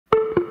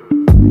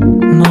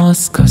もう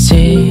少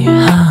し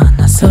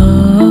話そ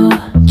う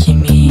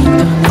君と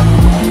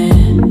ね。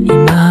今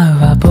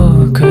は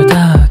僕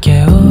だ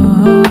けを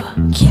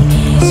気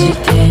にし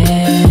て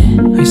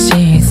不自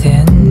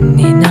然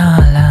に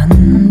並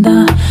ん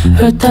だ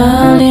二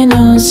人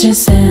の視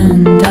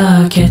線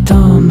だけ止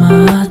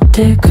まっ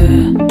てく。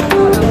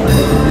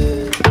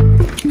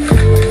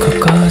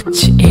心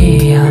地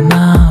いい雨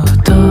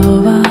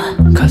音は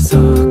加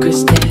速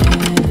して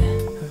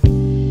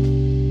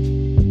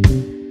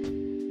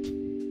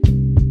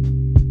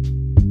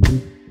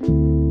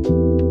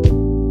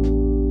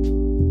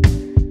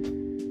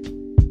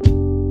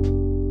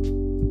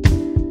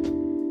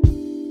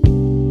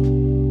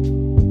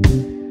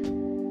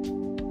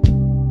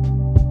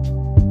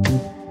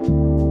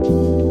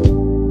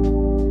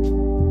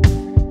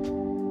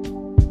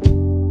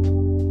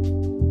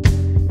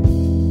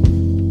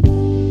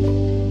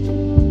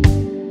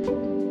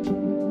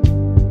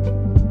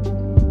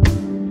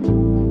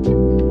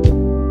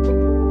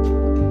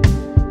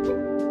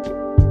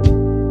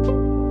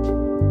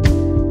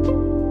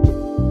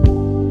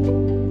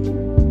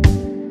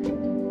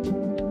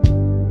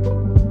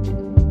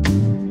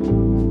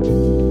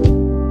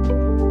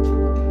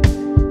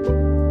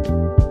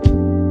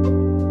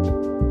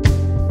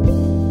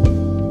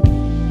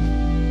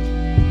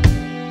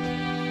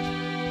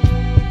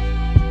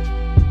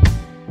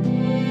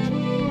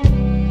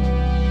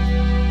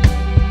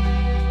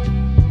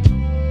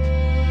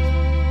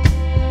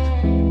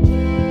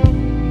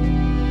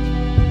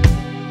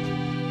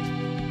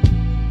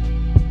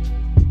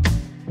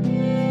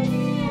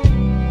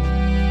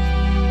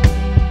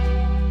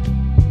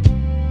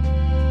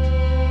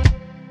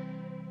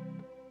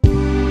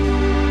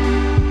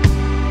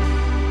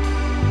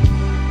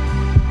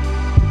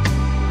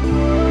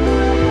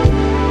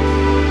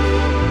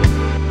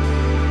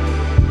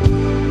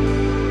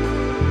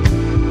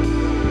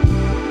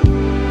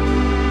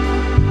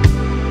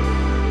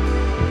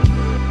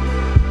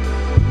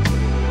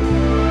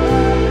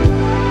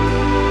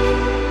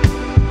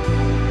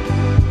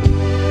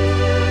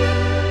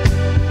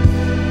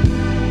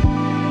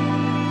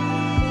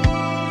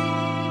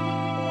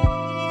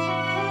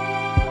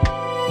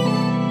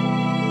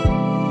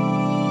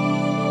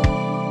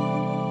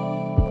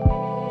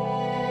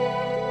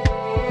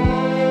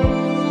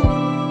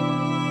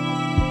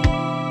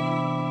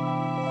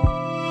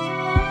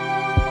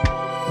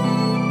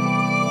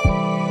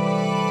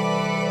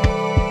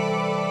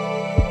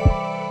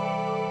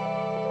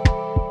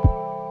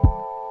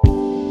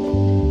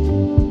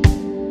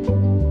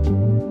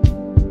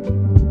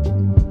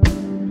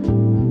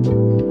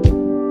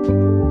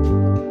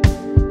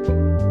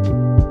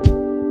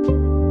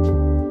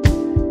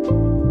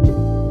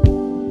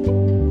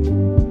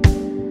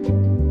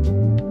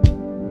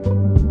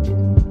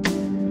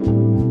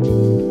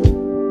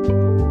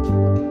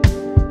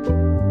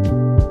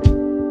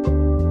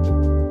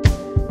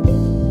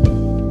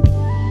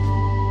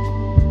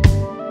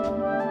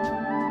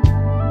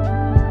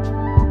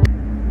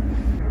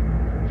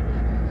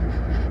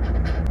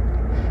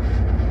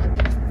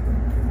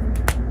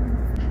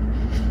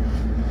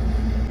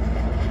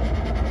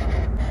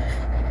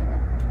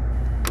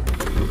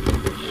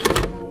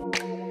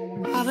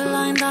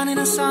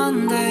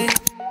Sunday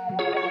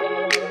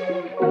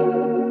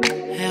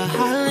해야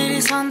할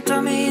일이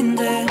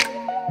산더미인데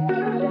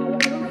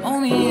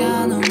몸이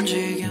안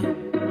움직여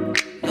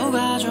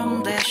누가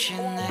좀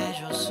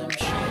대신해줬음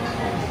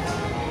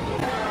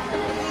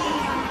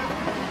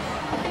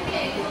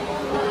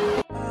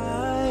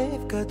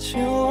I've got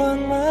you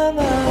on my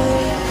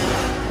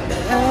mind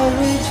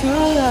every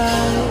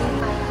July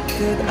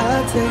Did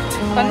I take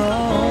too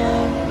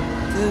long?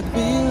 Did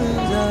we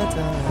lose our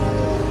time?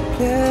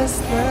 Guess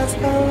that's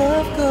how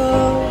love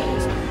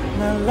goes.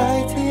 Not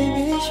like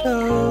TV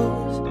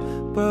shows,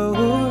 but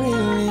who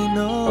really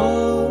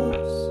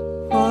knows?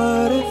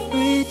 What if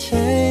we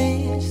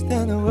change,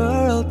 then the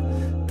world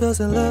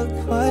doesn't look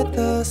quite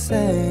the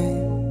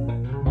same?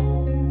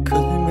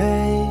 Could we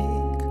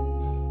make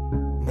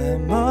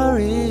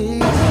memories?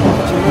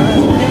 Just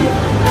think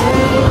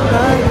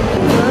like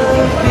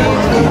could be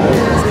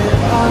is it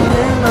all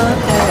in my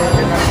head?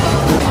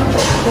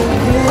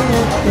 Thinking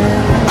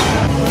again.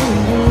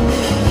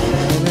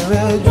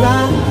 We're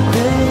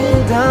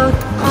driving down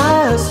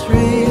our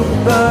street,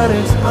 but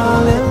it's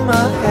all in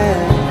my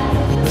head.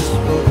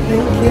 Wishful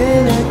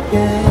thinking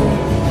again,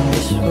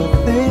 wishful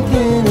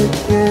thinking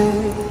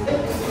again.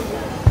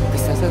 I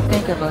still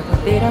think about the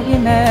day that we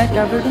met,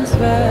 covered in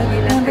sweat.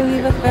 You can't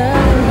believe I felt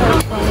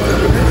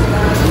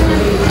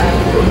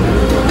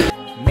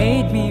like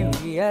made me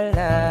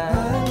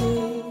realize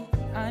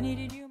I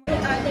needed you.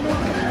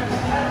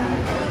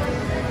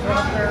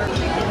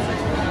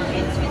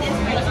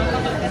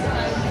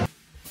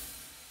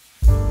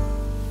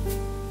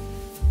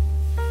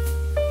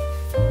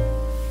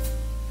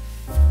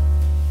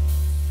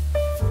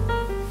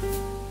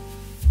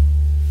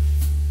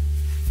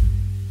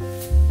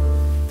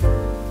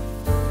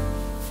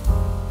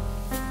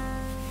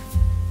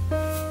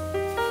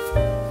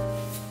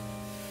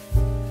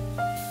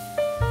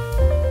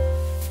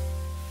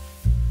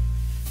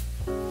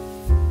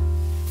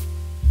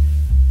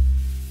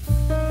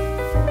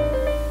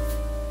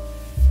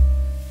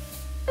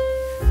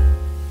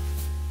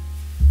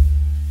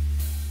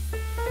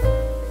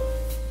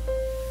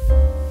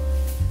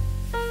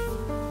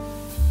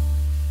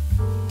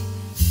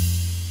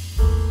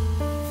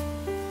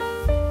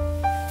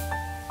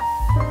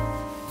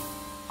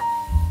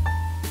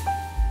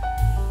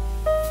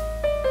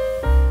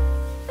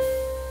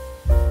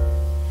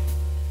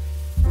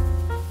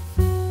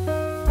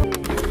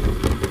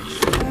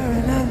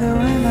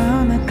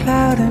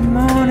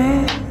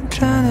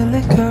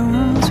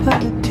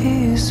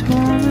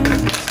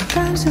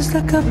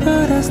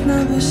 capcut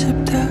never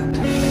shipped out.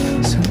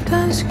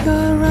 Sometimes you go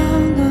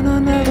around and I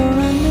never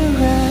run the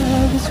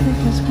rag. This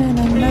week has been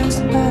a mess,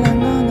 but I'm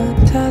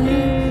gonna tell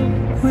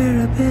you,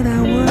 we're a bit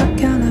at work,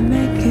 gonna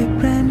make it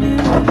brand new.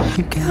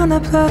 You gonna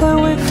play the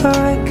wait for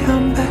a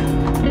comeback.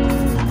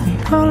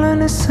 We all in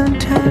this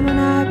sometime, and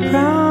I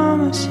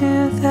promise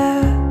you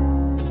that.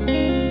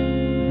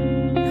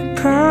 I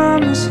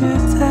promise you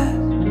that.